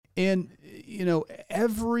And,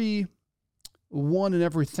 every one and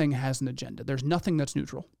everything has an agenda. There's nothing that's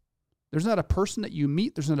neutral. There's not a person that you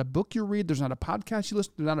meet. There's not a book you read. There's not a podcast you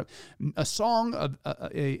listen to. There's not a song,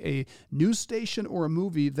 a news station, or a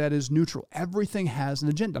movie that is neutral. Everything has an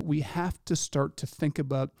agenda. We have to start to think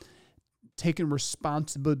about taking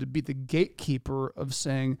responsibility to be the gatekeeper of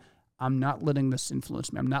saying, I'm not letting this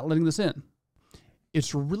influence me. I'm not letting this in.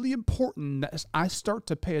 It's really important that I start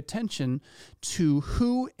to pay attention to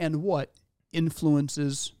who and what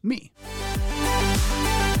influences me.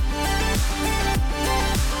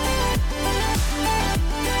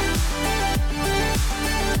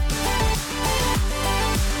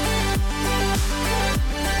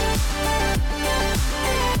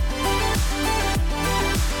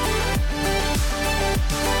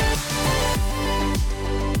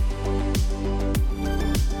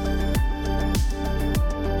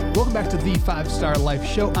 Welcome back to the 5-Star Life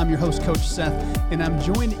Show. I'm your host, Coach Seth, and I'm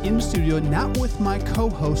joined in studio, not with my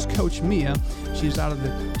co-host, Coach Mia. She's out of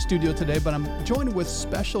the studio today, but I'm joined with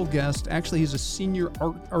special guest. Actually, he's a senior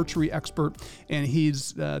archery expert, and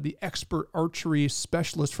he's the expert archery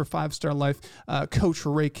specialist for 5-Star Life, Coach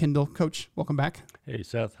Ray Kindle. Coach, welcome back. Hey,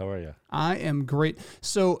 Seth, how are you? I am great.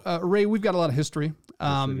 So, Ray, we've got a lot of history.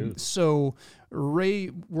 So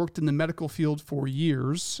Ray worked in the medical field for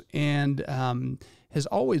years, and has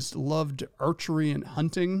always loved archery and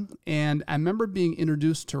hunting. And I remember being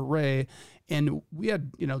introduced to Ray, and we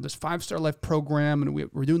had, this 5-Star Life program, and we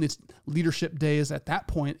were doing these leadership days. At that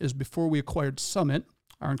point is before we acquired Summit,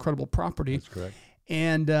 our incredible property. That's correct.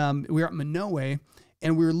 And we were at Minoe,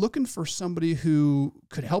 and we were looking for somebody who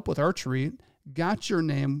could help with archery. Got your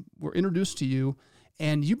name, were introduced to you,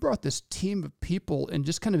 and you brought this team of people and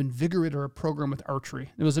just kind of invigorated our program with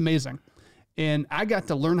archery. It was amazing. And I got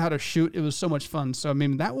to learn how to shoot. It was so much fun. So, I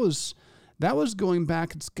mean, that was going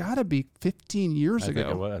back, it's got to be 15 years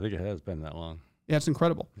ago. I think it has been that long. Yeah, it's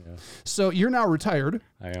incredible. Yeah. So you're now retired.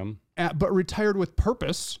 I am. But retired with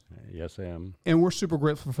purpose. Yes, I am. And we're super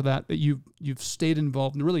grateful for that you've stayed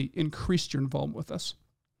involved and really increased your involvement with us.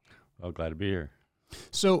 Well, glad to be here.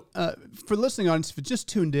 So for the listening audience, if you just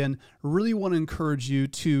tuned in, really want to encourage you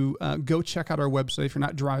to go check out our website if you're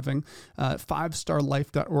not driving,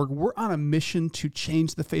 5starlife.org. We're on a mission to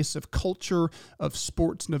change the face of culture, of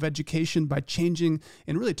sports, and of education by changing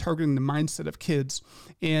and really targeting the mindset of kids.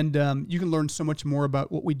 And you can learn so much more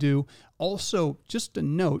about what we do. Also, just a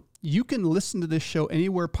note, you can listen to this show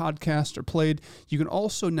anywhere podcasts are played. You can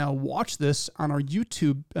also now watch this on our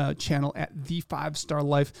YouTube channel at The 5-Star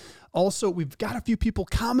Life. Also, we've got a few people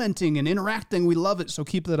commenting and interacting. We love it, so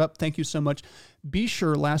keep that up. Thank you so much. Be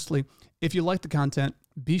sure, lastly, if you like the content,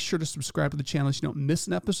 be sure to subscribe to the channel so you don't miss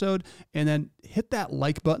an episode, and then hit that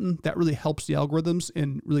like button. That really helps the algorithms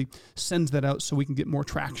and really sends that out so we can get more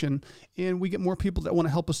traction and we get more people that want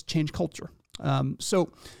to help us change culture.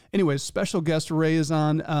 So anyways, special guest Ray is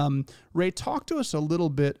on. Ray, talk to us a little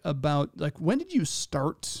bit about, when did you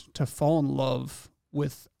start to fall in love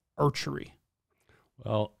with archery?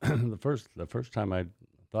 Well, the first time I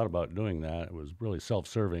thought about doing that, it was really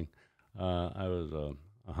self-serving. I was a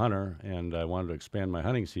hunter, and I wanted to expand my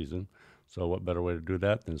hunting season. So what better way to do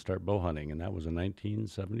that than start bow hunting? And that was in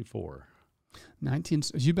 1974.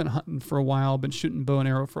 You've been hunting for a while, been shooting bow and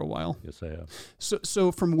arrow for a while. Yes, I have.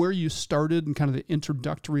 So from where you started and kind of the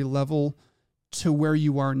introductory level to where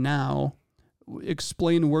you are now,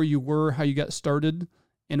 explain where you were, how you got started,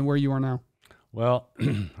 and where you are now. Well,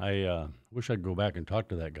 I wish I'd go back and talk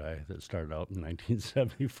to that guy that started out in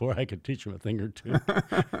 1974. I could teach him a thing or two.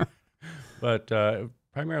 But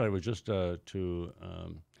primarily it was just to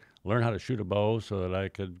learn how to shoot a bow so that I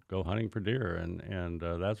could go hunting for deer, and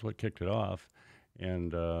that's what kicked it off,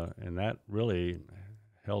 and that really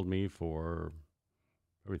held me for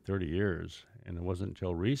probably 30 years. And it wasn't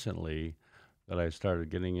until recently that I started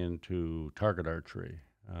getting into target archery,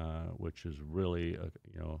 which is really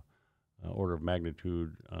order of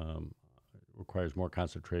magnitude, requires more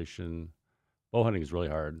concentration. Bow hunting is really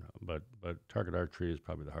hard, but target archery is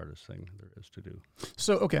probably the hardest thing there is to do.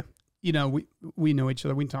 So, okay. We know each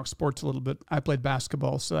other. We can talk sports a little bit. I played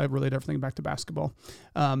basketball, so I relate everything back to basketball.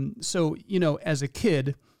 So, as a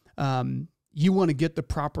kid, you want to get the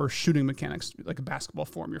proper shooting mechanics, like a basketball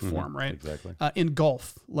form, your form, right? Exactly. In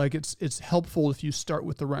golf, it's helpful if you start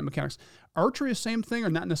with the right mechanics. Archery, the same thing, or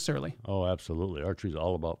not necessarily? Oh, absolutely. Archery is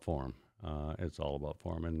all about form. It's all about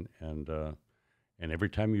form, and every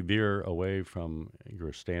time you veer away from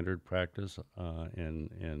your standard practice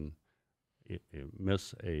and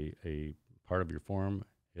miss a part of your form,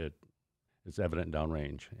 it's evident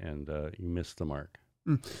downrange, and you miss the mark.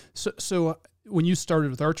 So when you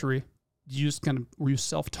started with archery, you just kind of, were you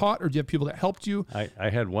self-taught, or do you have people that helped you? I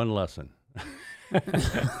had one lesson.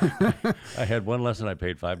 I had one lesson. I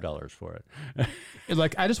paid $5 for it.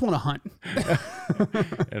 Like, I just want to hunt.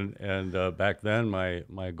 And back then,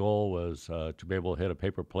 my goal was to be able to hit a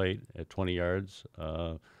paper plate at 20 yards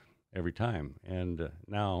every time. And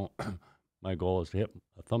now my goal is to hit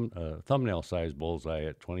a thumbnail-sized bullseye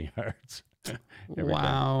at 20 yards. Every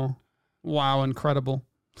time. Wow, incredible.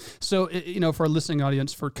 So, for our listening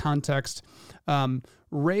audience, for context,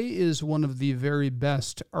 Ray is one of the very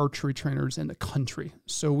best archery trainers in the country.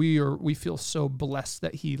 So we feel so blessed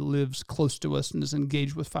that he lives close to us and is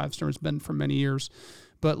engaged with Five Star, has been for many years,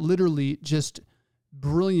 but literally just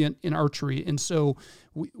brilliant in archery. And so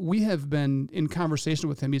we have been in conversation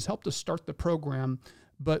with him. He's helped us start the program,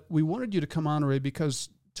 but we wanted you to come on, Ray, because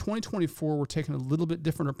 2024, we're taking a little bit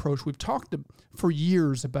different approach. We've talked for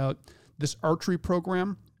years about this archery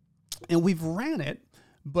program, and we've ran it,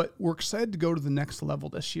 but we're excited to go to the next level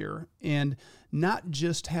this year and not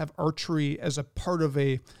just have archery as a part of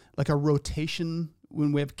a rotation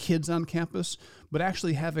when we have kids on campus, but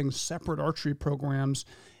actually having separate archery programs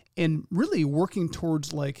and really working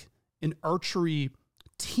towards like an archery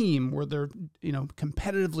team where they're,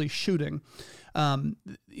 competitively shooting.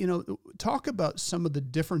 Talk about some of the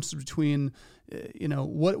differences between,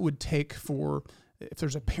 what it would take for, if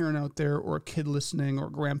there's a parent out there or a kid listening or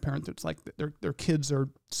a grandparent that's like their kids are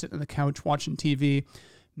sitting on the couch watching TV.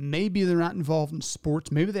 Maybe they're not involved in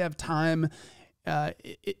sports. Maybe they have time.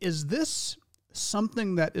 Is this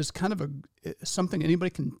something that is kind of something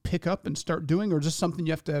anybody can pick up and start doing, or just something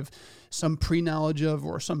you have to have some pre-knowledge of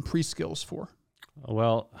or some pre-skills for?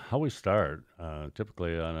 Well, how we start,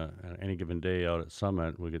 typically on any given day out at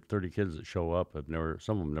Summit, we get 30 kids that show up.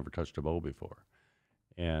 Some of them never touched a bow before.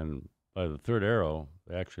 And by the third arrow,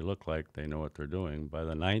 they actually look like they know what they're doing. By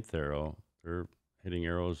the ninth arrow, they're hitting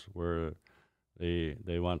arrows where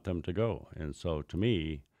they want them to go. And so to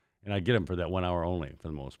me, and I get them for that 1 hour only for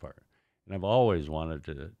the most part. And I've always wanted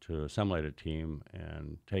to assimilate a team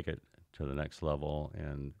and take it to the next level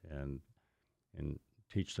and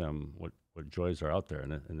teach them what joys are out there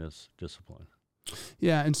in this discipline.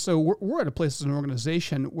 Yeah, and so we're at a place as an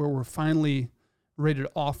organization where we're finally ready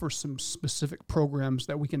to offer some specific programs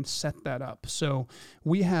that we can set that up. So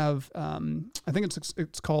we have, I think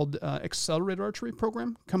it's called Accelerated Archery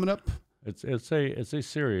Program coming up. It's a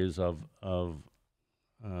series of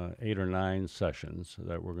 8 or 9 sessions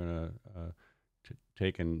that we're going to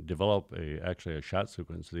take and develop a shot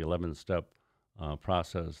sequence, the 11-step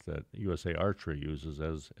process that USA Archery uses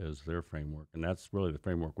as their framework, and that's really the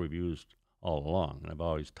framework we've used all along. And I've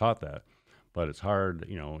always taught that. But it's hard,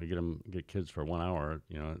 you get kids for 1 hour,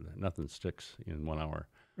 nothing sticks in 1 hour,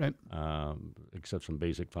 right? Except some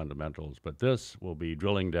basic fundamentals. But this will be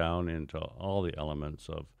drilling down into all the elements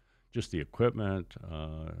of just the equipment,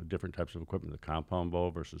 different types of equipment, the compound bow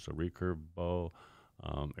versus a recurve bow,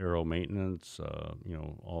 arrow maintenance,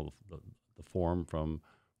 all the form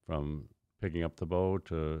from picking up the bow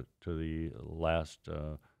to the last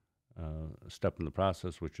step in the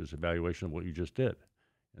process, which is evaluation of what you just did.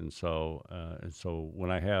 And so when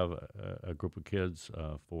I have a group of kids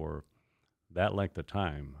for that length of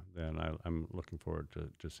time, then I'm looking forward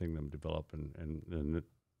to seeing them develop and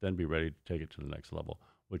then be ready to take it to the next level,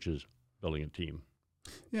 which is building a team.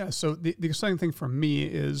 Yeah, so the exciting thing for me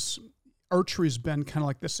is archery's been kind of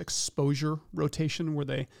like this exposure rotation where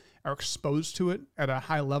they are exposed to it at a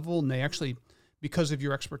high level, and they actually, because of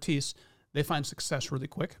your expertise, they find success really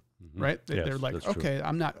quick. Right? Yes, they're like, okay, true.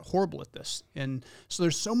 I'm not horrible at this. And so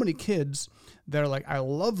there's so many kids that are like, I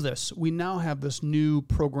love this. We now have this new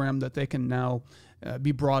program that they can now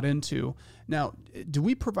be brought into. Now, do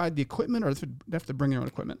we provide the equipment, or do they have to bring their own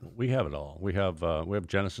equipment? We have it all. We have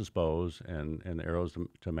Genesis bows and the arrows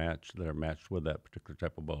to match that are matched with that particular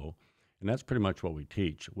type of bow. And that's pretty much what we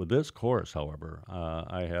teach. With this course, however,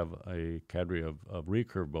 I have a cadre of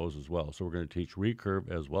recurve bows as well. So we're going to teach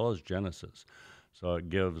recurve as well as Genesis. So it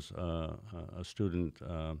gives a student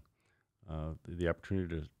the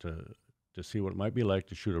opportunity to see what it might be like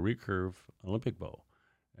to shoot a recurve Olympic bow,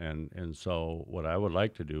 and so what I would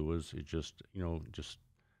like to do is just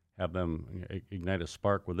have them ignite a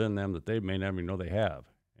spark within them that they may never even know they have,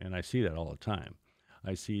 and I see that all the time.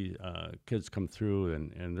 I see kids come through,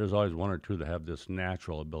 and there's always one or two that have this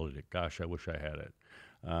natural ability. Gosh, I wish I had it.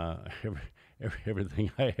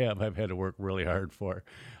 Everything I have, I've had to work really hard for,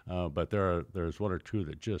 but there's one or two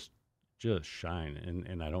that just shine,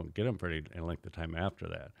 and I don't get them for any length of time after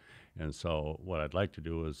that. And so what I'd like to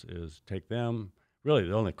do is take them. Really,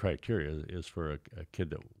 the only criteria is for a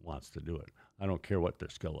kid that wants to do it. I don't care what their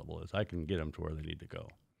skill level is. I can get them to where they need to go,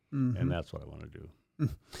 and that's what I want to do.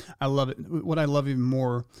 I love it. What I love even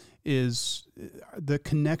more is the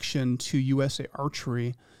connection to USA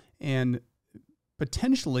Archery, and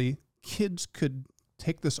potentially kids could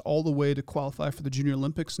take this all the way to qualify for the Junior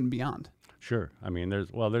Olympics and beyond. Sure. I mean,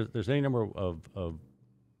 there's any number of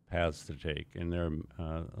paths to take, and there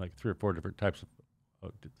are like three or four different types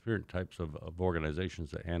of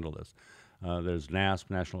organizations that handle this. There's NASP,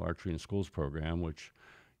 National Archery in Schools program, which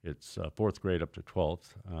it's 4th grade up to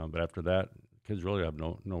 12th, but after that, kids really have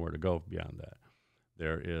nowhere to go beyond that.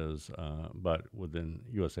 There is, but within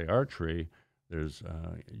USA Archery, there's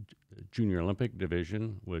Junior Olympic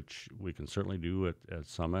Division, which we can certainly do at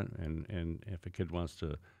Summit, and if a kid wants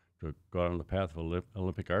to go out on the path of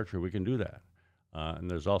Olympic archery, we can do that. And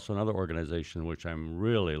there's also another organization which I'm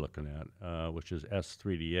really looking at, which is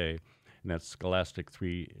S3DA, and that's Scholastic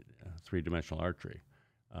Three-Dimensional Archery,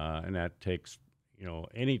 and that takes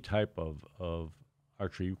any type of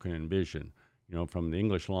archery you can envision, from the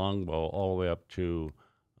English longbow all the way up to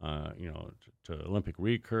to Olympic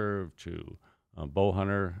recurve, to bow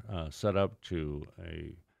hunter setup, to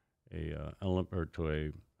a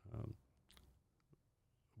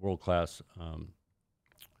world-class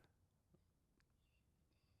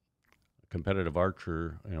competitive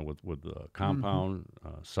archer, with compound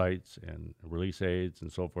sights and release aids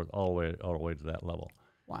and so forth, all the way to that level.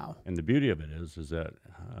 Wow! And the beauty of it is that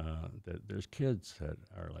that there's kids that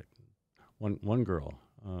are like one girl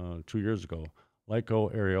 2 years ago,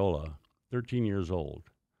 Lyco Areola, 13 years old,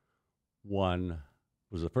 was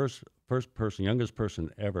the first person, youngest person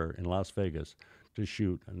ever in Las Vegas to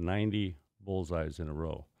shoot 90 bullseyes in a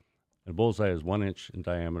row. And a bullseye is 1 inch in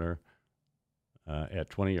diameter at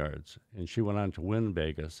 20 yards. And she went on to win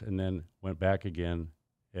Vegas and then went back again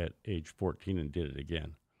at age 14 and did it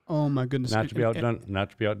again. Oh my goodness! Not to be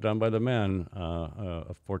outdone by the men.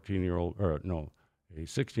 A 14-year-old, a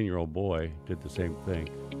 16-year-old boy did the same thing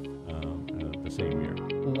the same year.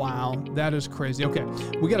 Wow, that is crazy. Okay,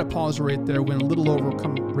 we got to pause right there. We're a little over. We'll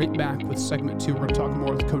come right back with segment 2. We're going to talk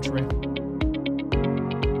more with Coach Ray.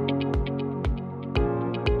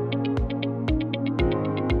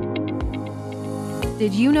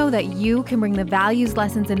 Did you know that you can bring the values,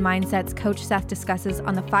 lessons, and mindsets Coach Seth discusses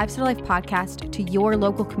on the 5-Star Life podcast to your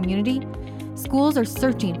local community? Schools are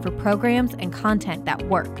searching for programs and content that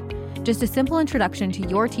work. Just a simple introduction to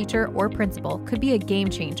your teacher or principal could be a game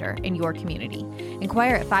changer in your community.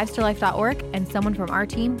 Inquire at 5starlife.org and someone from our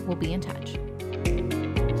team will be in touch.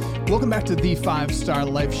 Welcome back to the 5-Star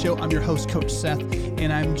Life Show. I'm your host, Coach Seth,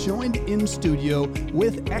 and I'm joined in studio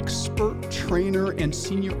with expert trainer and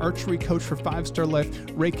senior archery coach for 5-Star Life,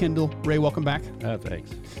 Ray Kendall. Ray, welcome back.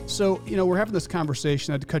 Thanks. So, we're having this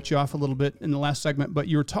conversation. I had to cut you off a little bit in the last segment, but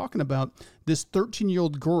you were talking about this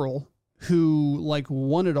 13-year-old girl who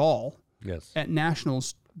won it all. Yes. At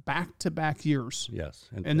nationals back-to-back years. Yes.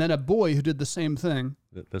 And then a boy who did the same thing.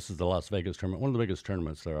 This is the Las Vegas tournament, one of the biggest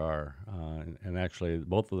tournaments there are. And actually,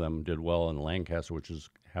 both of them did well in Lancaster, which is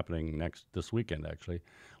happening this weekend, actually.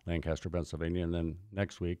 Lancaster, Pennsylvania, and then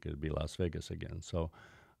next week it'll be Las Vegas again. So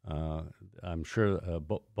I'm sure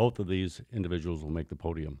both of these individuals will make the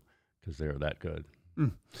podium because they are that good.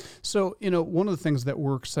 So, one of the things that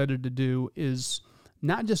we're excited to do is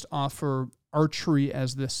not just offer archery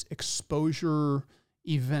as this exposure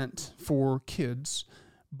event for kids,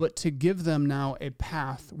 but to give them now a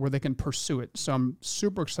path where they can pursue it. So I'm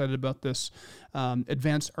super excited about this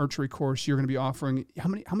advanced archery course you're going to be offering. How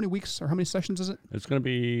many weeks or how many sessions is it? It's going to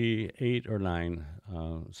be 8 or 9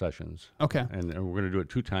 sessions. Okay. And we're going to do it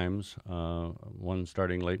 2 times, one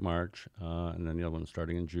starting late March and then the other one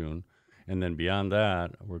starting in June. And then beyond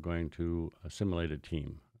that, we're going to simulate a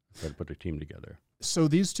team, try to put a team together. So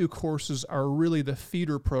these 2 courses are really the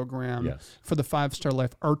feeder program for the 5-Star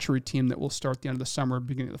Life archery team that will start at the end of the summer,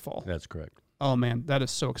 beginning of the fall. That's correct. Oh, man, that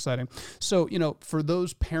is so exciting. So, for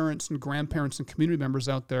those parents and grandparents and community members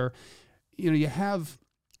out there, you have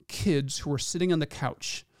kids who are sitting on the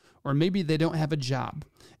couch, or maybe they don't have a job,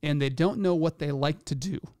 and they don't know what they like to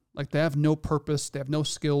do. Like they have no purpose, they have no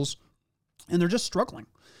skills, and they're just struggling.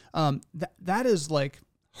 That is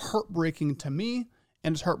heartbreaking to me,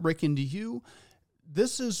 and it's heartbreaking to you.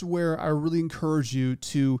 This is where I really encourage you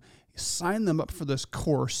to sign them up for this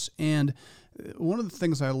course. And one of the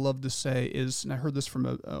things I love to say is, and I heard this from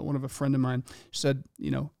one of a friend of mine, said,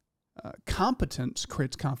 competence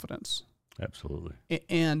creates confidence. Absolutely.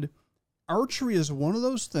 And archery is one of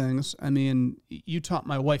those things. I mean, you taught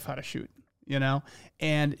my wife how to shoot,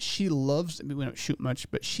 and she loves it. I mean, we don't shoot much,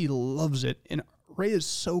 but she loves it. And Ray is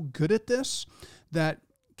so good at this that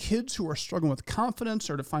kids who are struggling with confidence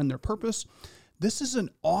or to find their purpose, this is an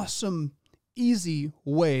awesome, easy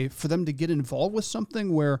way for them to get involved with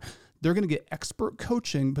something where they're going to get expert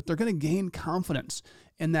coaching, but they're going to gain confidence.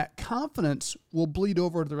 And that confidence will bleed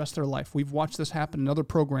over to the rest of their life. We've watched this happen in other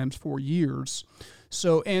programs for years.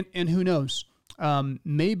 So, and who knows?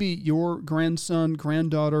 Maybe your grandson,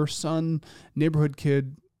 granddaughter, son, neighborhood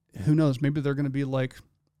kid, who knows? Maybe they're going to be like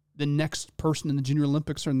the next person in the Junior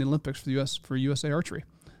Olympics or in the Olympics for the U.S. for USA Archery.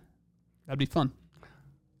 That'd be fun.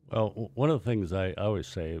 Well, one of the things I always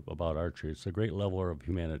say about archery, it's a great leveler of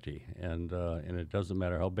humanity, and it doesn't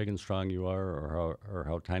matter how big and strong you are or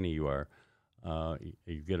how tiny you are.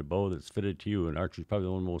 You get a bow that's fitted to you, and archery is probably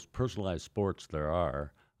one of the most personalized sports there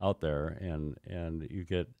are out there, and you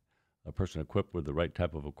get a person equipped with the right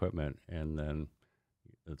type of equipment, and then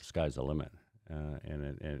the sky's the limit,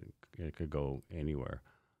 and it could go anywhere.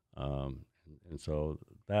 And so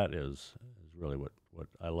that is really what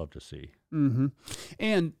I love to see. Mm-hmm.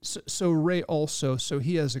 And so Ray also, so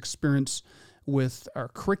he has experience with our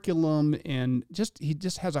curriculum, and he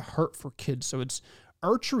just has a heart for kids. So it's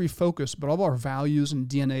archery focused, but all of our values and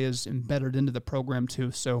DNA is embedded into the program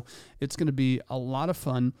too. So it's going to be a lot of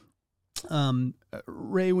fun.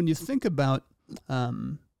 Ray, when you think about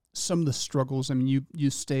some of the struggles, I mean, you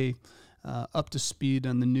stay up to speed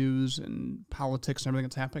on the news and politics and everything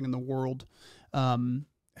that's happening in the world.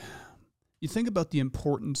 You think about the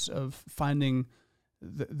importance of finding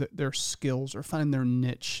their skills or finding their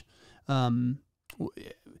niche.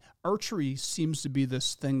 Archery seems to be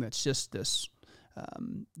this thing that's just this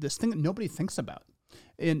thing that nobody thinks about.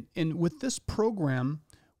 And with this program,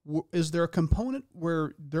 is there a component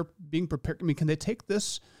where they're being prepared? I mean, can they take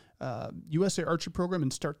this USA Archery program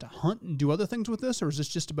and start to hunt and do other things with this, or is this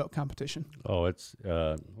just about competition? Oh, it's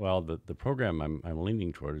well, the program I'm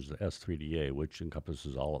leaning toward is the S3DA, which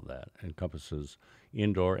encompasses all of that. It encompasses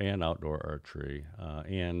indoor and outdoor archery,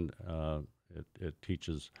 and it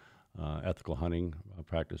teaches ethical hunting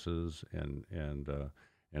practices,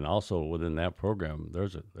 and also within that program,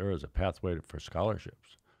 there is a pathway for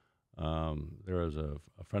scholarships. There is a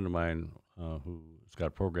friend of mine who's got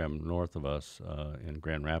a program north of us in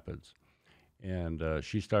Grand Rapids, and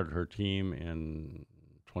she started her team in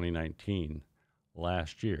 2019.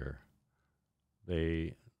 Last year,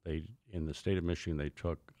 they in the state of Michigan, they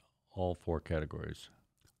took all 4 categories,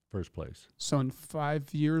 first place. So in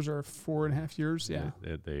 5 years or 4.5 years, yeah,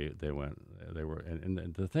 they were,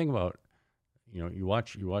 and the thing about, you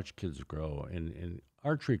watch kids grow, and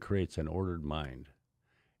archery creates an ordered mind.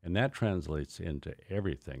 And that translates into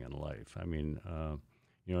everything in life. I mean,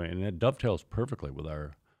 and it dovetails perfectly with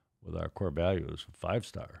our core values,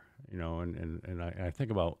 5-star. And I think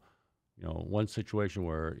about, one situation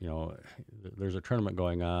where there's a tournament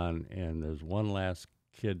going on, and there's one last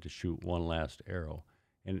kid to shoot one last arrow,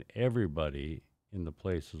 and everybody in the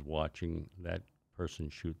place is watching that person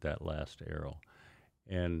shoot that last arrow,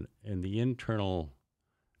 and the internal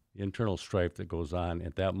strife that goes on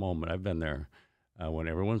at that moment. I've been there. When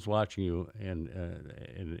everyone's watching you, and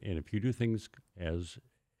if you do things as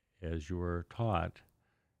you were taught,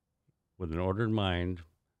 with an ordered mind,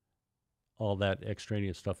 all that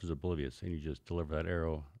extraneous stuff is oblivious, and you just deliver that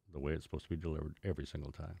arrow the way it's supposed to be delivered every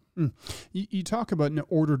single time. You talk about an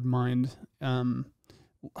ordered mind.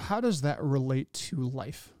 How does that relate to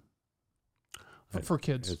life for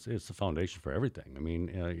kids? It's the foundation for everything. I mean,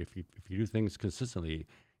 if you do things consistently,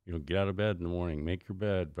 get out of bed in the morning, make your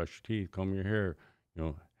bed, brush your teeth, comb your hair,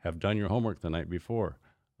 have done your homework the night before,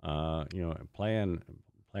 plan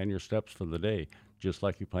your steps for the day, just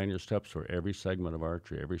like you plan your steps for every segment of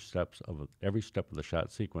archery. Every step of the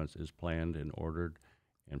shot sequence is planned and ordered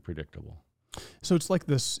and predictable. So it's like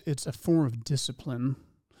this. It's a form of discipline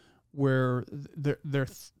where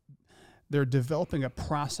they're developing a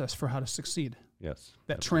process for how to succeed. Yes.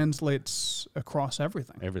 That absolutely translates across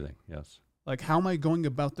everything. Everything. Yes. Like, how am I going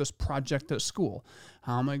about this project at school?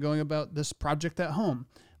 How am I going about this project at home?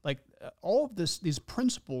 Like, all of these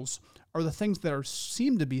principles are the things that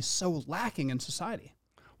seem to be so lacking in society.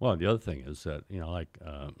 Well, the other thing is that,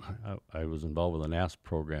 I was involved with a NASP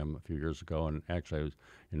program a few years ago, and actually I was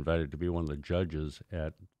invited to be one of the judges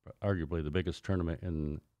at arguably the biggest tournament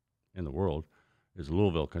in the world, is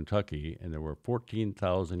Louisville, Kentucky, and there were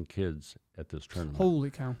 14,000 kids at this tournament. Holy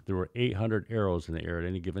cow. There were 800 arrows in the air at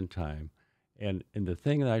any given time. And the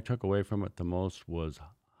thing that I took away from it the most was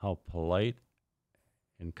how polite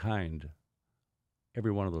and kind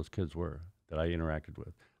every one of those kids were that I interacted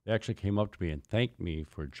with. They actually came up to me and thanked me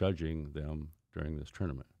for judging them during this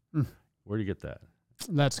tournament. Where do you get that?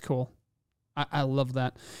 That's cool. I love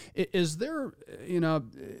that. Is there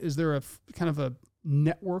a kind of a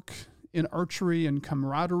network in archery and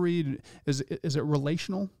camaraderie? Is it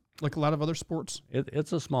relational? like a lot of other sports?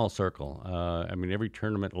 It's a small circle. I mean, every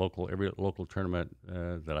local tournament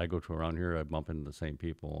that I go to around here, I bump into the same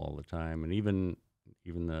people all the time, and even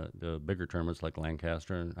the bigger tournaments like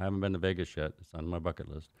Lancaster. I haven't been to Vegas yet; it's on my bucket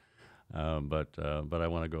list. But I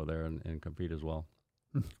want to go there and compete as well.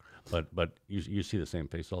 But you see the same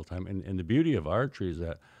face all the time, and the beauty of archery is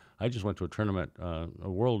that I just went to a tournament, a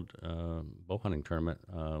world bow hunting tournament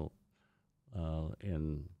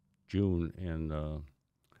in June in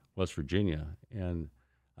West Virginia, and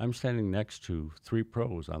I'm standing next to 3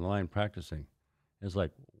 pros on the line practicing. It's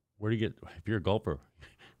like, where do you get, if you're a golfer,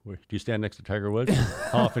 do you stand next to Tiger Woods?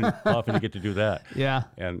 How often do you get to do that? Yeah.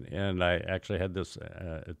 And I actually had this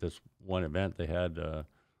at this one event. They had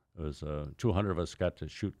it was 200 of us got to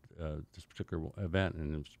shoot this particular event,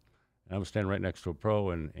 and I was standing right next to a pro,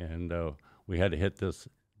 and we had to hit this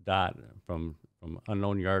dot from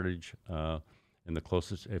unknown yardage. And the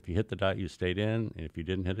closest, if you hit the dot, you stayed in, and if you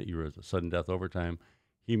didn't hit it, you were a sudden death overtime.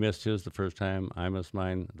 He missed his the first time. I missed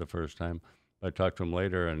mine the first time. I talked to him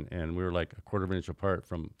later, and we were like a quarter of an inch apart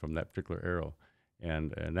from that particular arrow,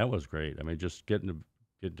 and that was great. I mean, just getting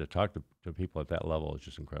to talk to people at that level is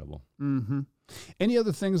just incredible. Mm-hmm. Any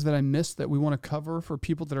other things that I missed that we want to cover for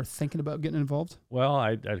people that are thinking about getting involved? Well,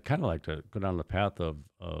 I'd kind of like to go down the path of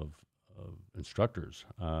instructors,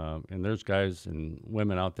 and there's guys and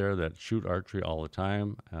women out there that shoot archery all the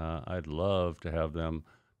time. I'd love to have them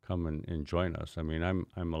come and join us. I mean, I'm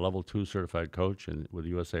a level 2 certified coach with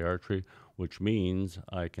USA Archery, which means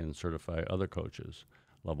I can certify other coaches,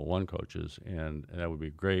 level 1 coaches, and that would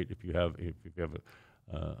be great if you have a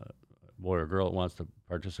boy or girl that wants to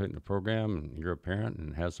participate in the program, and you're a parent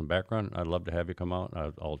and has some background. I'd love to have you come out.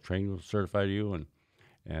 I'll train you, certify you,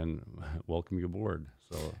 and welcome you aboard.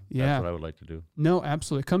 So that's what I would like to do. No,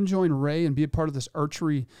 absolutely. Come join Ray and be a part of this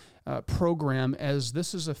archery program, as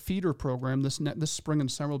this is a feeder program. This spring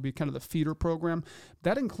and summer will be kind of the feeder program.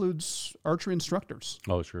 That includes archery instructors.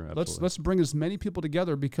 Oh, sure. Absolutely. Let's bring as many people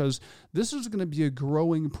together, because this is going to be a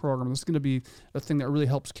growing program. This is going to be a thing that really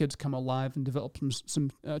helps kids come alive and develop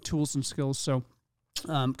some tools and skills. So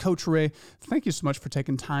Coach Ray, thank you so much for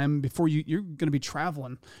taking time before you're going to be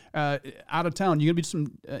traveling out of town. You going to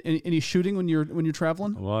be any shooting when you're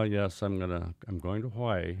traveling? Well, yes, I'm going to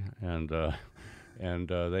Hawaii, and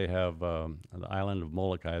they have the island of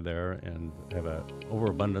Molokai there, and have an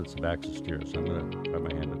overabundance of axis deer. So I'm going to try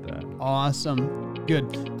my hand at that. Awesome, good.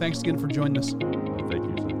 Thanks again for joining us. Thank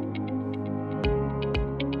you, sir.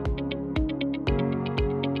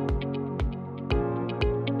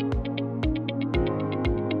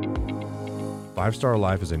 Five Star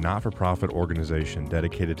Life is a not-for-profit organization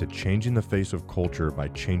dedicated to changing the face of culture by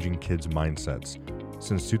changing kids' mindsets.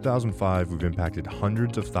 Since 2005, we've impacted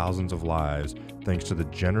hundreds of thousands of lives thanks to the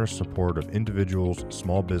generous support of individuals,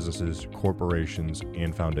 small businesses, corporations,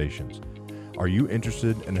 and foundations. Are you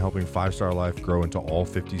interested in helping Five Star Life grow into all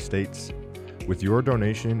 50 states? With your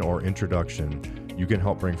donation or introduction, you can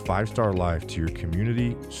help bring Five Star Life to your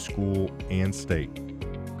community, school, and state.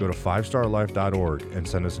 Go to fivestarlife.org and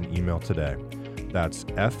send us an email today. That's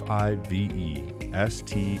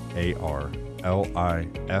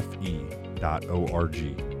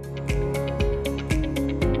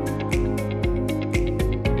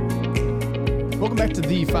Welcome back to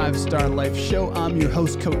the 5 Star Life Show. I'm your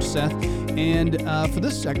host, Coach Seth. And for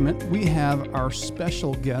this segment, we have our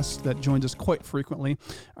special guest that joins us quite frequently,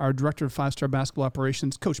 our Director of 5 Star Basketball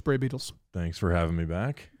Operations, Coach Bray Beatles. Thanks for having me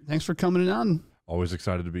back. Thanks for coming on. Always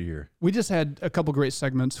excited to be here. We just had a couple great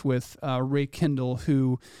segments with Ray Kindle,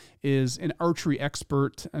 who is an archery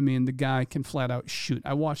expert. I mean, the guy can flat out shoot.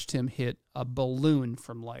 I watched him hit a balloon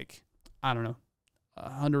from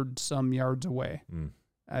 100 some yards away.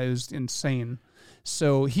 It was insane.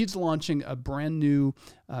 So he's launching a brand new,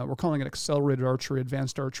 we're calling it Accelerated Archery,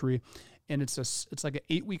 Advanced Archery, and it's like an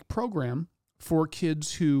 8-week program for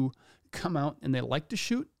kids who come out and they like to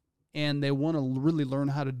shoot, and they want to really learn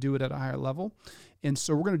how to do it at a higher level. And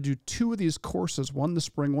so we're going to do 2 of these courses, one the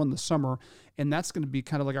spring, one the summer, and that's going to be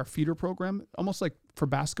kind of like our feeder program, almost like for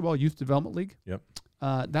basketball, Youth Development League. Yep.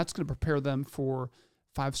 That's going to prepare them for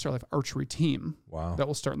 5 Star Life Archery team. Wow. That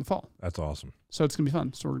will start in the fall. That's awesome. So it's going to be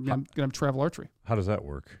fun. So we're going to have travel archery. How does that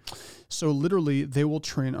work? So literally, they will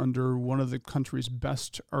train under one of the country's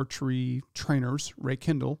best archery trainers, Ray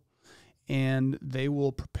Kindle, and they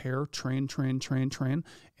will prepare, train,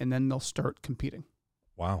 and then they'll start competing.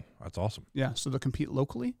 Wow, that's awesome. Yeah, so they'll compete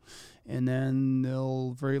locally, and then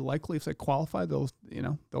they'll very likely, if they qualify, they'll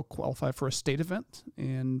qualify for a state event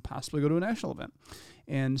and possibly go to a national event.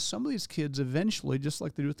 And some of these kids eventually, just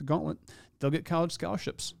like they do with the Gauntlet, they'll get college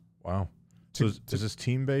scholarships. Wow. So is this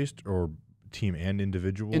team-based or team and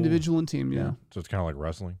individual? Individual and team, yeah. So it's kind of like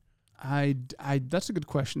wrestling? That's a good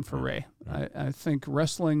question for Ray. I think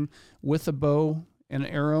wrestling with a bow and an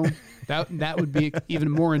arrow, that would be even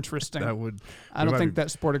more interesting. I don't think that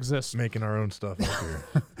sport exists. Making our own stuff up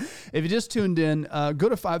here. If you just tuned in, go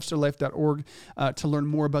to 5starlife.org to learn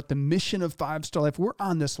more about the mission of 5-Star Life. We're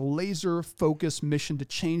on this laser-focused mission to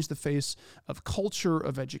change the face of culture,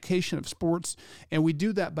 of education, of sports, and we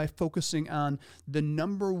do that by focusing on the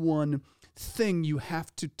number one thing you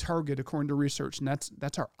have to target according to research, and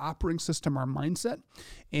that's our operating system, our mindset,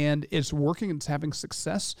 and it's working and it's having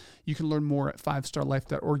success. You can learn more at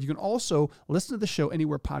 5starlife.org. You can also listen to the show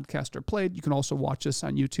anywhere podcasts are played. You can also watch us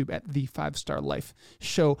on YouTube at the 5-Star Life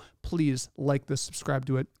Show. Please like this, subscribe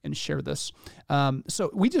to it, and share this. So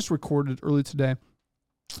we just recorded early today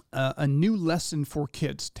a new lesson for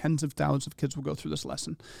kids. Tens of thousands of kids will go through this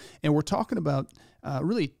lesson, and we're talking about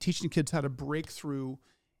really teaching kids how to break through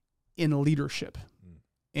in leadership.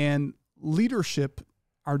 And leadership,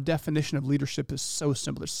 our definition of leadership is so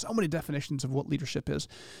simple. There's so many definitions of what leadership is,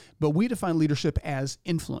 but we define leadership as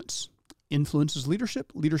influence. Influence is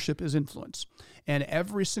leadership. Leadership is influence. And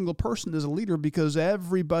every single person is a leader because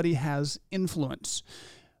everybody has influence.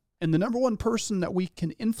 And the number one person that we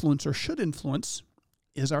can influence or should influence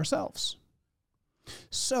is ourselves.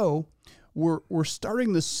 So we're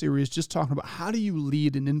starting this series just talking about how do you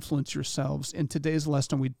lead and influence yourselves. In today's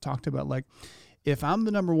lesson, we talked about, like, if I'm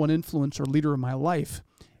the number one influence or leader in my life,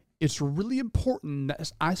 it's really important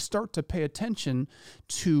that I start to pay attention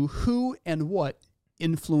to who and what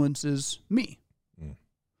influences me.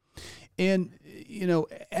 And, you know,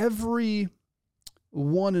 every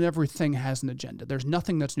one and everything has an agenda. There's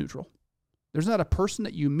nothing that's neutral. There's not a person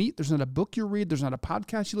that you meet. There's not a book you read. There's not a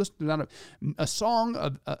podcast you listen to. There's not a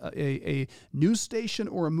song, a news station,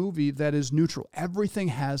 or a movie that is neutral. Everything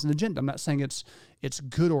has an agenda. I'm not saying it's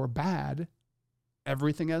good or bad.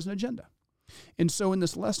 Everything has an agenda. And so in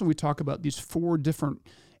this lesson, we talk about these 4 different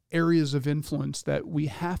areas of influence that we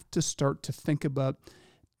have to start to think about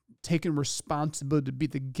taking responsibility to be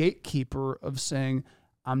the gatekeeper of saying,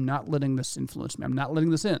 I'm not letting this influence me. I'm not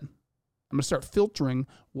letting this in. I'm going to start filtering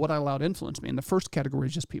what I allow to influence me. And the first category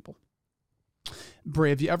is just people.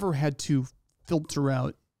 Bray, have you ever had to filter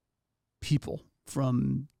out people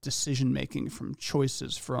from decision-making, from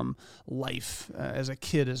choices, from life as a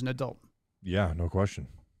kid, as an adult? Yeah, no question.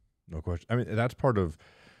 No question. I mean, that's part of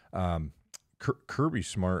Kirby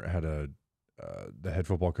Smart had the head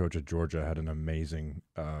football coach at Georgia had an amazing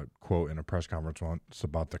quote in a press conference once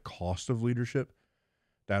about the cost of leadership.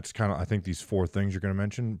 That's kind of, I think these 4 things you're going to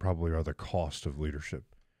mention probably are the cost of leadership,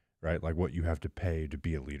 right? Like what you have to pay to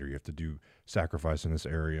be a leader. You have to do sacrifice in this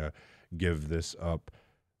area, give this up,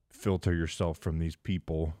 filter yourself from these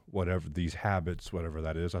people, whatever, these habits, whatever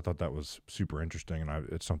that is. I thought that was super interesting, and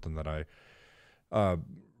it's something that I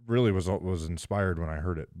really was inspired when I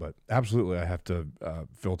heard it. But absolutely, I have to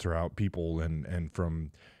filter out people and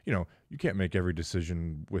from, you know, you can't make every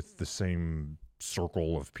decision with the same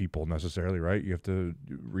circle of people necessarily, right? You have to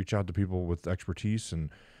reach out to people with expertise and,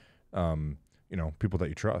 you know, people that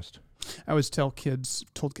you trust. I always told kids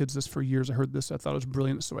this for years. I heard this, I thought it was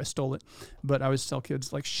brilliant, so I stole it. But I always tell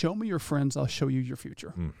kids, like, show me your friends, I'll show you your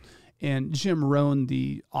future. And Jim Rohn,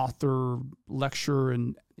 the author, lecturer,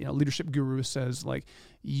 and, you know, leadership guru, says, like,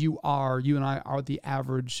 you and I are the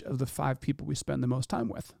average of the 5 people we spend the most time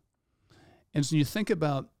with. And so you think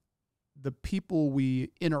about the people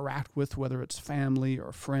we interact with, whether it's family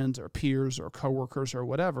or friends or peers or coworkers or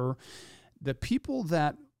whatever, the people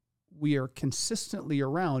that we are consistently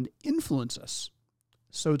around influence us.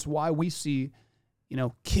 So it's why we see, you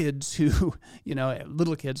know, kids who, you know,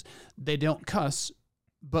 little kids, they don't cuss,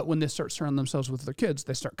 but when they start surrounding themselves with their kids,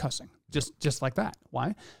 they start cussing, just like that.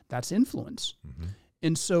 Why? That's influence.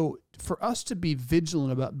 And so for us to be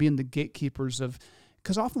vigilant about being the gatekeepers of,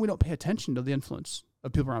 because often we don't pay attention to the influence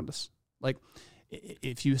of people around us. Like,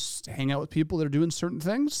 if you hang out with people that are doing certain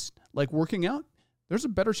things, like working out, there's a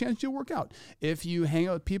better chance you'll work out. If you hang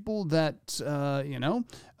out with people that,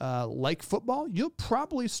 like football, you'll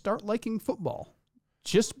probably start liking football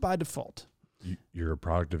just by default. You're a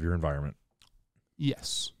product of your environment.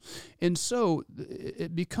 Yes. And so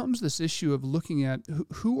it becomes this issue of looking at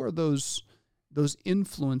who are those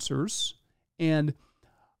influencers, and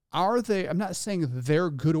are they, I'm not saying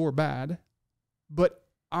they're good or bad, but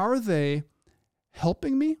are they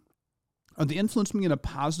helping me? Are they influencing me in a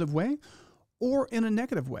positive way or in a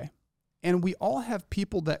negative way? And we all have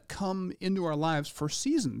people that come into our lives for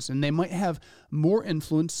seasons, and they might have more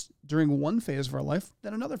influence during one phase of our life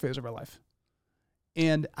than another phase of our life.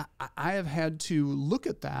 And I have had to look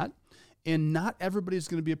at that, and not everybody's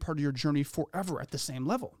going to be a part of your journey forever at the same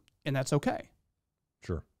level, and that's okay.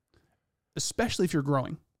 Sure. Especially if you're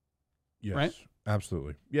growing. Yes, right?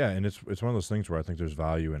 absolutely. Yeah, and it's one of those things where I think there's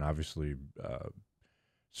value in obviously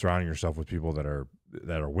surrounding yourself with people that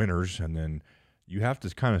are winners, and then you have to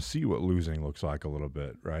kind of see what losing looks like a little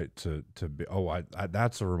bit, right? To be, I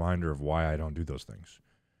that's a reminder of why I don't do those things,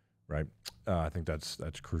 right? I think that's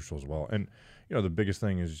crucial as well. And the biggest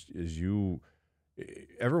thing is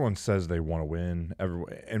everyone says they want to win.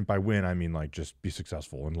 And by win I mean like just be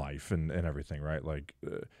successful in life and everything, right? Like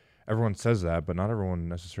everyone says that, but not everyone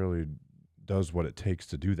necessarily does what it takes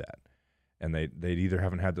to do that. And they either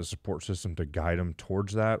haven't had the support system to guide them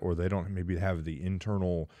towards that, or they don't maybe have the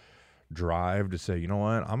internal drive to say, you know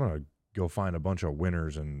what, I'm going to go find a bunch of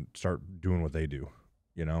winners and start doing what they do,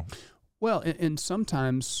 Well, and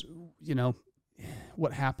sometimes,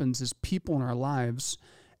 what happens is people in our lives,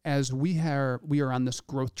 as we are on this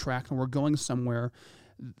growth track and we're going somewhere,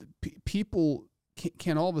 people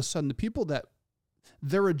can all of a sudden, the people that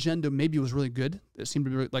their agenda maybe was really good, it seemed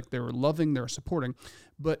to be like they were loving, they were supporting,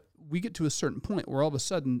 but we get to a certain point where all of a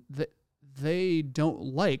sudden they don't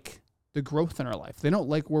like the growth in our life. They don't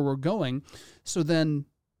like where we're going. So then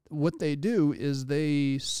what they do is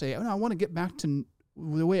they say, I want to get back to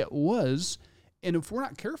the way it was. And if we're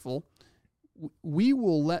not careful, we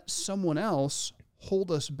will let someone else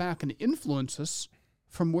hold us back and influence us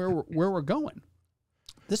from where we're going.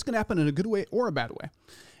 This can happen in a good way or a bad way.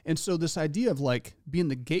 And so this idea of like being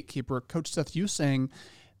the gatekeeper, Coach Seth, you saying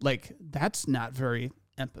like, that's not very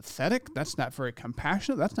empathetic. That's not very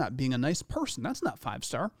compassionate. That's not being a nice person. That's not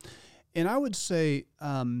 5-star. And I would say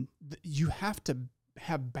you have to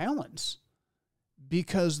have balance,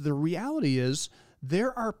 because the reality is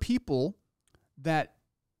there are people that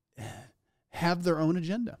have their own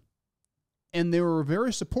agenda. And they were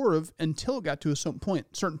very supportive until it got to a certain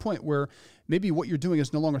point where maybe what you're doing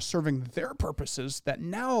is no longer serving their purposes, that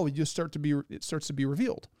now it starts to be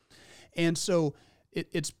revealed. And so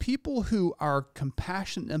it's people who are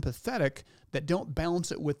compassionate and empathetic that don't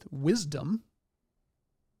balance it with wisdom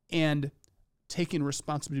and taking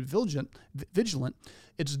responsibility, vigilant.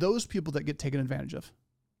 It's those people that get taken advantage of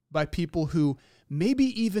by people who maybe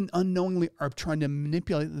even unknowingly are trying to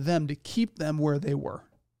manipulate them to keep them where they were.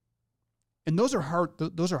 And those are hard.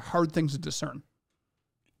 Those are hard things to discern.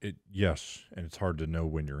 Yes, and it's hard to know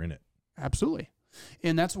when you're in it. Absolutely,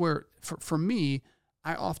 and that's where, for me,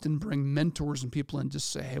 I often bring mentors and people in, just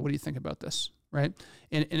say, "Hey, what do you think about this?" Right,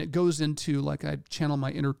 and it goes into like I channel my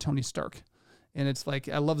inner Tony Stark, and it's like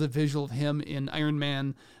I love the visual of him in Iron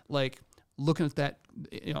Man, like looking at that,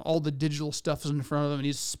 all the digital stuff is in front of him, and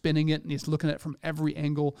he's spinning it, and he's looking at it from every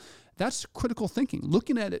angle. That's critical thinking,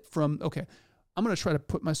 looking at it from okay. I'm going to try to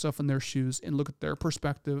put myself in their shoes and look at their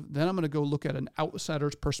perspective. Then I'm going to go look at an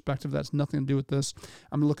outsider's perspective that's nothing to do with this.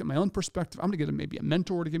 I'm going to look at my own perspective. I'm going to get maybe a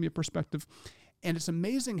mentor to give me a perspective. And it's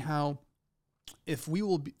amazing how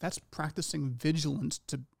that's practicing vigilance,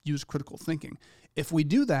 to use critical thinking. If we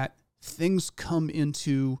do that, things come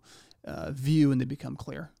into view and they become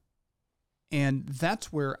clear. And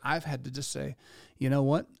that's where I've had to just say, you know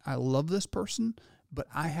what? I love this person, but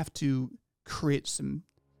I have to create some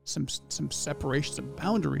separation, some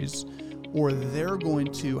boundaries, or they're going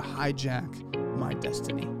to hijack my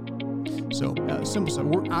destiny. So, simple stuff.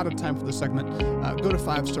 We're out of time for this segment. Go to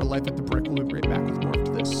 5-Star Life at the break. We'll be right back with more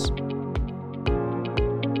after this.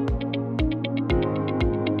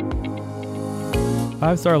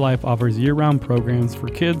 Five Star Life offers year-round programs for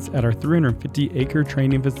kids at our 350-acre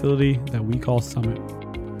training facility that we call Summit.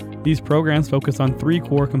 These programs focus on 3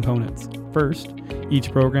 core components. First, each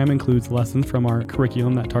program includes lessons from our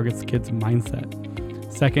curriculum that targets kids'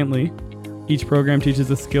 mindset. Secondly, each program teaches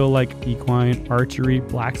a skill like equine, archery,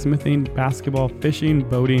 blacksmithing, basketball, fishing,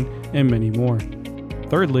 boating, and many more.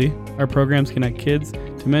 Thirdly, our programs connect kids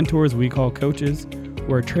to mentors we call coaches,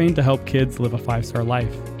 who are trained to help kids live a 5-star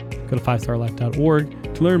life. Go to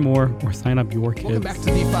 5starlife.org to learn more or sign up your kids. Welcome back to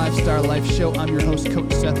the 5-Star Life Show. I'm your host,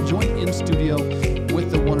 Coach Seth, joined in studio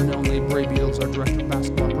with the one and only Bray Beals, our Director of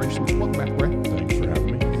Basketball Operations. Welcome back, Bray. Thanks for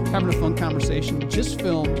having me. Having a fun conversation. Just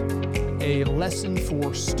filmed a lesson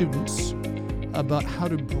for students about how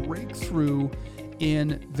to break through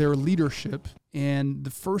in their leadership. And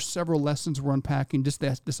the first several lessons we're unpacking just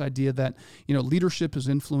this idea that, leadership is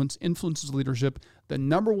influence, influence is leadership. The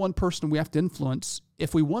number one person we have to influence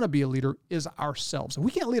if we want to be a leader is ourselves. If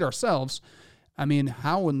we can't lead ourselves,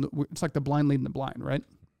 it's like the blind leading the blind, right?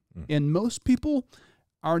 And most people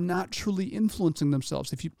are not truly influencing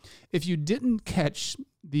themselves. If you didn't catch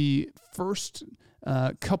the first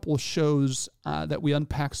couple shows that we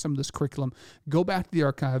unpack some of this curriculum, go back to the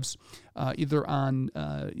archives, either on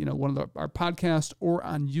one of our podcasts or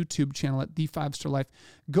on YouTube channel at The 5-Star Life.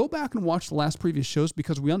 Go back and watch the last previous shows,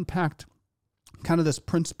 because we unpacked kind of this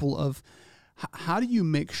principle of how do you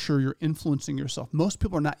make sure you're influencing yourself? Most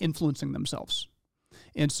people are not influencing themselves.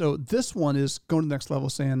 And so this one is going to the next level,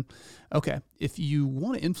 saying, okay, if you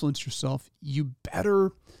want to influence yourself, you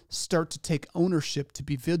better start to take ownership, to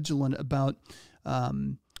be vigilant about,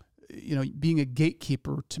 being a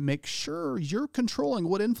gatekeeper to make sure you're controlling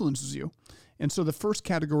what influences you. And so the first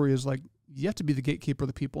category is like, you have to be the gatekeeper of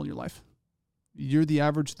the people in your life. You're the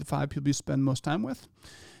average of the 5 people you spend most time with.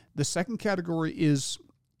 The second category is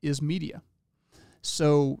media.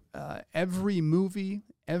 So every movie,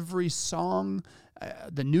 every song,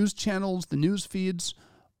 the news channels, the news feeds,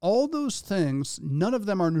 all those things, none of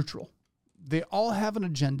them are neutral. They all have an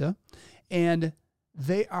agenda, and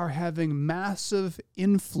they are having massive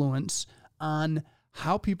influence on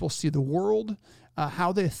how people see the world,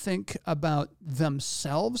 how they think about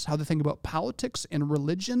themselves, how they think about politics and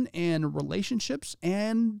religion and relationships,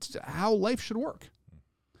 and how life should work.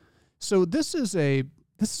 So this is a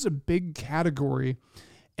big category.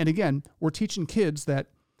 And again, we're teaching kids that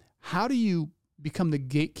how do you become the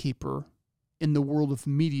gatekeeper in the world of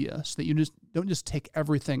media so that you don't just take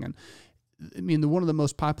everything. And I mean, one of the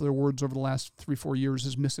most popular words over the last 3-4 years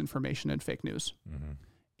is misinformation and fake news. Mm-hmm.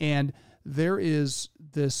 And there is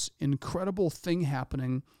this incredible thing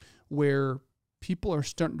happening where people are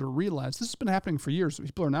starting to realize, this has been happening for years.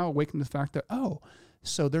 People are now awakening to the fact that,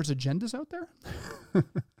 so there's agendas out there?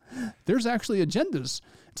 There's actually agendas.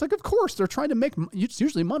 It's like, of course, they're trying to make, it's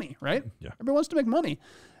usually money, right? Yeah. Everyone wants to make money.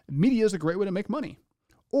 Media is a great way to make money,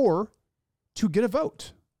 or to get a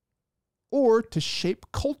vote, or to shape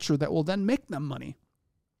culture that will then make them money.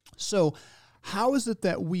 So how is it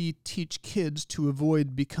that we teach kids to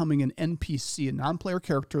avoid becoming an NPC, a non-player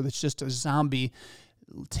character that's just a zombie,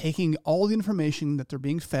 taking all the information that they're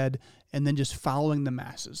being fed and then just following the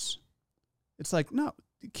masses? It's like, no,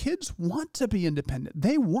 kids want to be independent.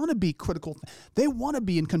 They want to be critical. They want to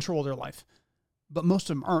be in control of their life. But most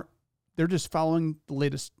of them aren't. They're just following the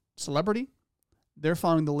latest celebrity. They're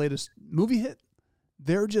following the latest movie hit.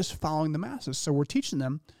 They're just following the masses. So we're teaching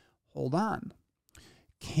them, hold on.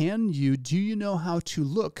 Do you know how to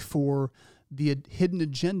look for the hidden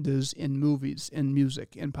agendas in movies, in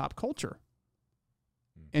music, in pop culture?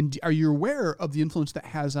 And are you aware of the influence that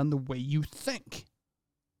has on the way you think?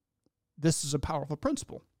 This is a powerful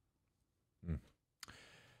principle.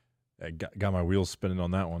 I got my wheels spinning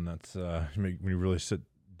on that one. That's when you really sit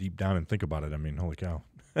deep down and think about it. I mean, holy cow.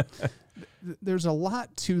 There's a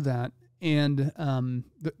lot to that. And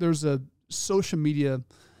there's a social media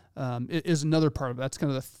is another part of it. That's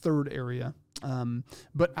kind of the third area.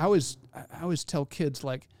 But I always tell kids,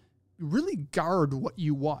 like, really guard what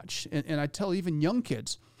you watch. And I tell even young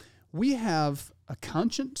kids, we have a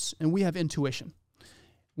conscience and we have intuition.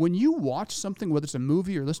 When you watch something, whether it's a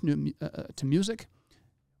movie or listen to music,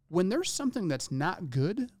 when there's something that's not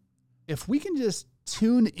good, if we can just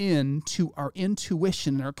tune in to our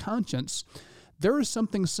intuition and our conscience, there is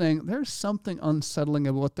something saying, there's something unsettling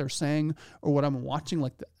about what they're saying or what I'm watching.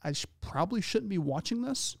 Like, I probably shouldn't be watching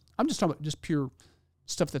this. I'm just talking about just pure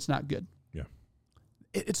stuff that's not good. Yeah.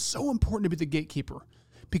 It's so important to be the gatekeeper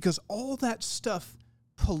because all that stuff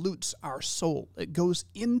pollutes our soul. It goes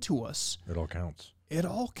into us. It all counts. It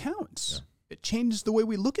all counts. Yeah. It changes the way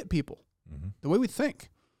we look at people, the way we think.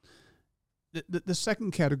 The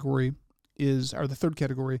second category the third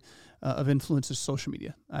category of influence is social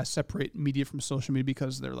media. I separate media from social media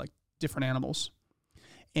because they're like different animals.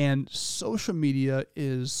 And social media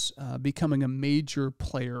is becoming a major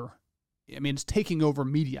player. I mean, it's taking over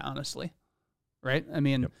media, honestly, right? I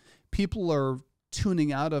mean, people are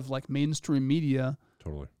tuning out of like mainstream media.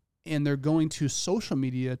 Totally. And they're going to social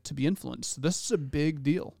media to be influenced. This is a big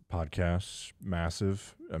deal. Podcasts,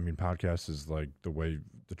 massive. I mean, podcasts is like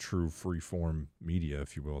the true free form media,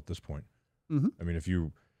 if you will, at this point. Mm-hmm. I mean, if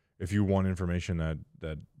you want information that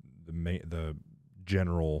the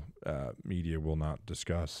general media will not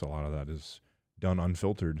discuss, a lot of that is done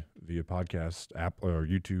unfiltered via podcast, app or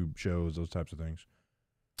YouTube shows, those types of things.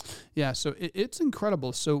 Yeah, so it's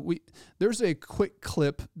incredible. So there's a quick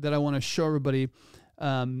clip that I want to show everybody.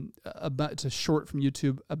 It's a short from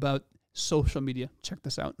YouTube about social media. Check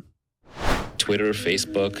this out. Twitter,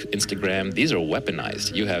 Facebook, Instagram, these are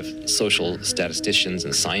weaponized. You have social statisticians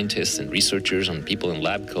and scientists and researchers and people in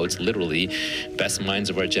lab coats, literally best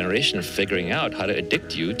minds of our generation, are figuring out how to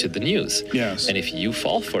addict you to the news. Yes. And if you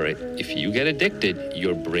fall for it, if you get addicted,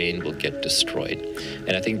 your brain will get destroyed.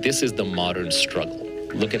 And I think this is the modern struggle.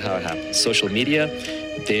 Look at how it happens. Social media,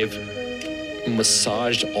 they've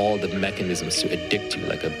massaged all the mechanisms to addict you,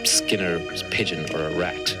 like a Skinner's pigeon or a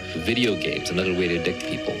rat. Video games, another way to addict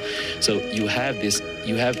people. So you have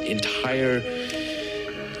entire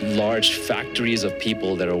large factories of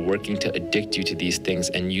people that are working to addict you to these things,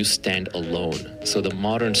 and you stand alone. So the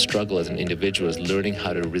modern struggle as an individual is learning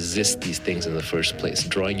how to resist these things in the first place,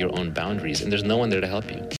 drawing your own boundaries, and there's no one there to help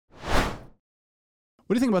you.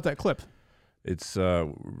 What do you think about that clip? It's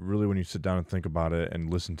really, when you sit down and think about it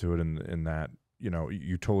and listen to it, in that,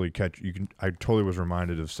 you totally I totally was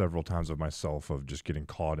reminded of several times of myself of just getting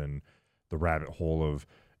caught in the rabbit hole of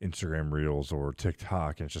Instagram Reels or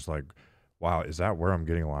TikTok. And it's just like, wow, is that where I'm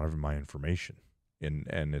getting a lot of my information?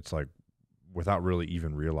 And it's like, without really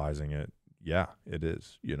even realizing it, yeah, it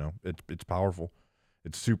is. It's powerful.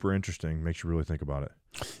 It's super interesting. Makes you really think about it.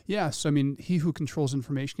 Yeah. So, I mean, he who controls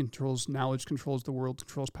information controls knowledge, controls the world,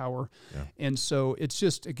 controls power. Yeah. And so it's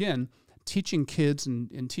just, again, teaching kids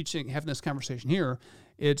and having this conversation here,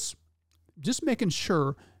 it's just making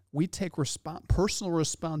sure we take personal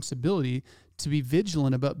responsibility to be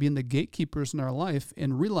vigilant about being the gatekeepers in our life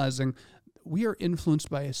and realizing we are influenced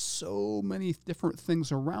by so many different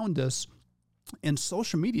things around us. And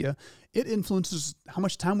social media, it influences how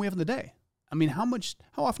much time we have in the day. I mean, how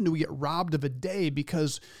often do we get robbed of a day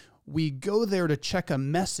because we go there to check a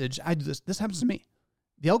message? I do this. This happens to me.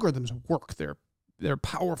 The algorithms work. They're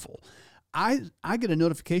powerful. I get a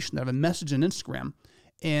notification that I have a message on Instagram,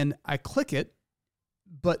 and I click it,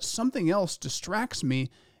 but something else distracts me,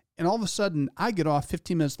 and all of a sudden I get off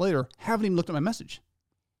 15 minutes later, haven't even looked at my message.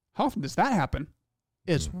 How often does that happen?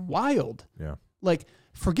 It's wild. Yeah. Like,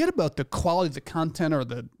 forget about the quality of the content or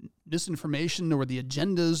the disinformation or the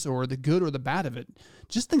agendas or the good or the bad of it.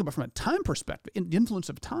 Just think about it from a time perspective, the influence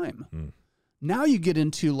of time. Now you get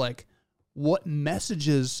into like what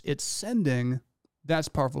messages it's sending. That's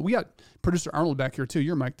powerful. We got producer Arnold back here too.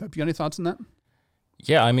 You're mic'd up. You got any thoughts on that?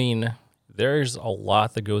 Yeah, I mean, there's a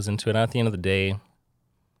lot that goes into it. At the end of the day,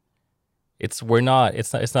 it's not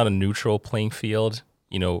a neutral playing field.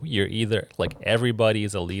 You're either like, everybody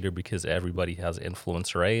is a leader because everybody has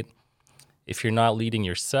influence, right? If you're not leading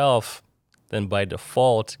yourself, then by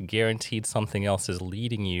default, guaranteed something else is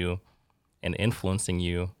leading you and influencing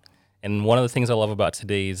you. And one of the things I love about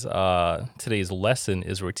today's lesson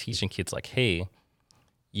is we're teaching kids like, hey,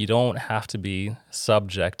 you don't have to be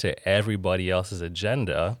subject to everybody else's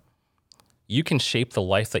agenda. You can shape the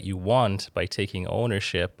life that you want by taking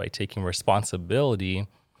ownership, by taking responsibility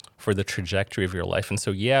for the trajectory of your life. And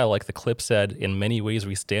so, yeah, like the clip said, in many ways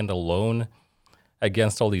we stand alone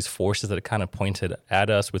against all these forces that are kind of pointed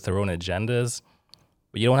at us with their own agendas.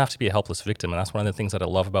 But you don't have to be a helpless victim. And that's one of the things that I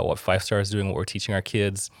love about what 5 Star is doing, what we're teaching our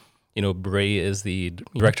kids. Bray is the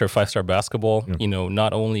director of 5 Star Basketball. Yeah.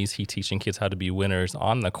 Not only is he teaching kids how to be winners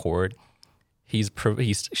on the court, he's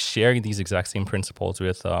sharing these exact same principles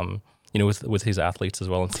with with his athletes as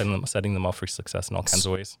well, and setting them up for success in all kinds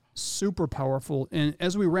of ways. Super powerful. And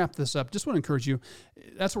as we wrap this up, just want to encourage you,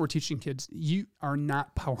 that's what we're teaching kids. You are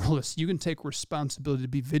not powerless. You can take responsibility to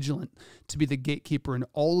be vigilant, to be the gatekeeper in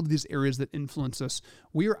all of these areas that influence us.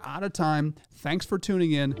 We are out of time. Thanks for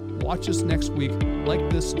tuning in. Watch us next week. Like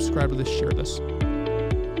this, subscribe to this, share this.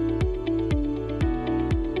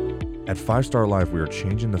 At 5 Star Life, we are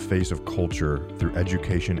changing the face of culture through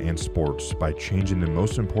education and sports by changing the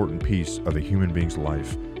most important piece of a human being's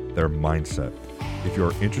life, their mindset. If you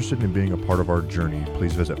are interested in being a part of our journey,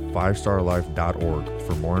 please visit 5starlife.org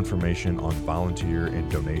for more information on volunteer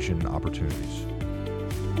and donation opportunities.